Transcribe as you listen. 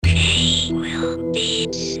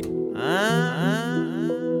Jaywillbeatz.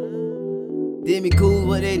 Did me cool,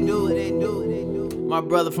 what they do. My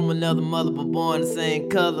brother from another mother, but born the same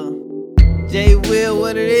color. Jaywill,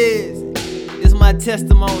 what it is. This my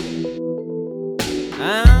testimony.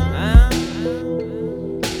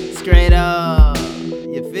 Straight up,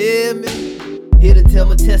 you feel me? Here to tell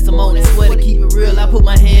my testimony, swear to keep it real. I put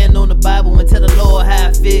my hand on the Bible and tell the Lord how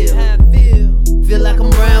I feel. Feel like I'm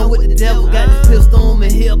round with the devil. Got this pistol on my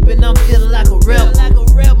hip and I'm feeling like a rebel.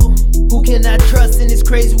 Who can I trust in this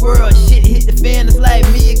crazy world? Shit hit the fan, it's like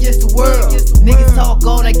me against the world. Niggas talk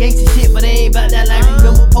all that gangsta shit, but they ain't about that life.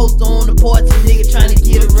 Remember poster on the porch, a nigga trying to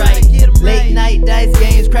get it right. Late night dice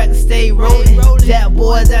games, crackers stay rolling. Jack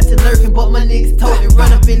boys out to lurking, but my niggas toting.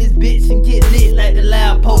 Run up in this bitch and get lit like the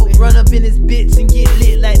loud poet. Run up in this bitch and get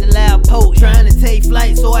lit like the loud poet. Trying to take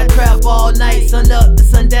flight, so I travel all night, sun up to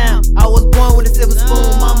sundown. I was born with a silver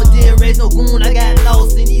spoon, mama didn't raise no goon. I got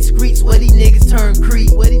lost in these streets where these niggas turn creep.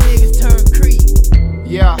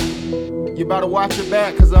 Yeah, you better watch your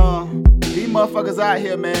back, cause these motherfuckers out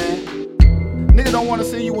here, man. Niggas don't wanna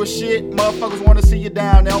see you with shit. Motherfuckers wanna see you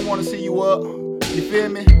down, they don't wanna see you up. You feel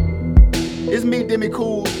me? It's me, Demi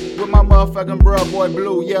Cool, with my motherfucking bruh, boy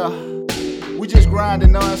Blue, yeah. We just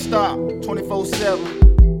grinding non-stop,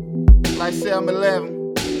 24/7, like 7-Eleven.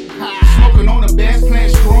 Smoking on the best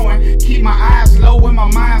plants growing. Keep my eyes low and my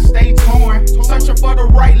mind stay torn. Searching for the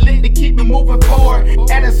right lick to keep me moving forward.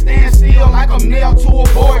 At a standstill like I'm nailed to a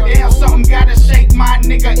board. Damn, something gotta shake my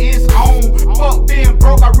nigga, it's on. Fuck being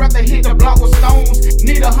broke, I'd rather hit the block with stones.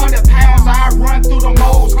 Need 100 pounds, I run through the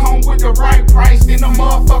moles. Come with the right price, then the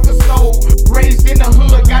motherfucker sold. Raised in the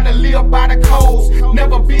hood, gotta live by the codes.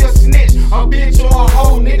 Never be a snitch, a bitch or a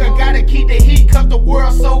hoe. Nigga gotta keep the heat cause the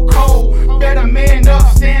world's so cold. Better man up,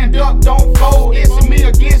 stand up, don't fold. It's me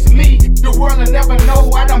against me, the world will never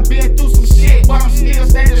know. I done been through some shit, but I'm still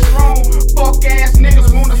standing strong. Fuck ass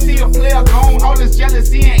niggas wanna see a player gone. All this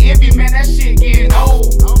jealousy and envy, man, that shit getting old.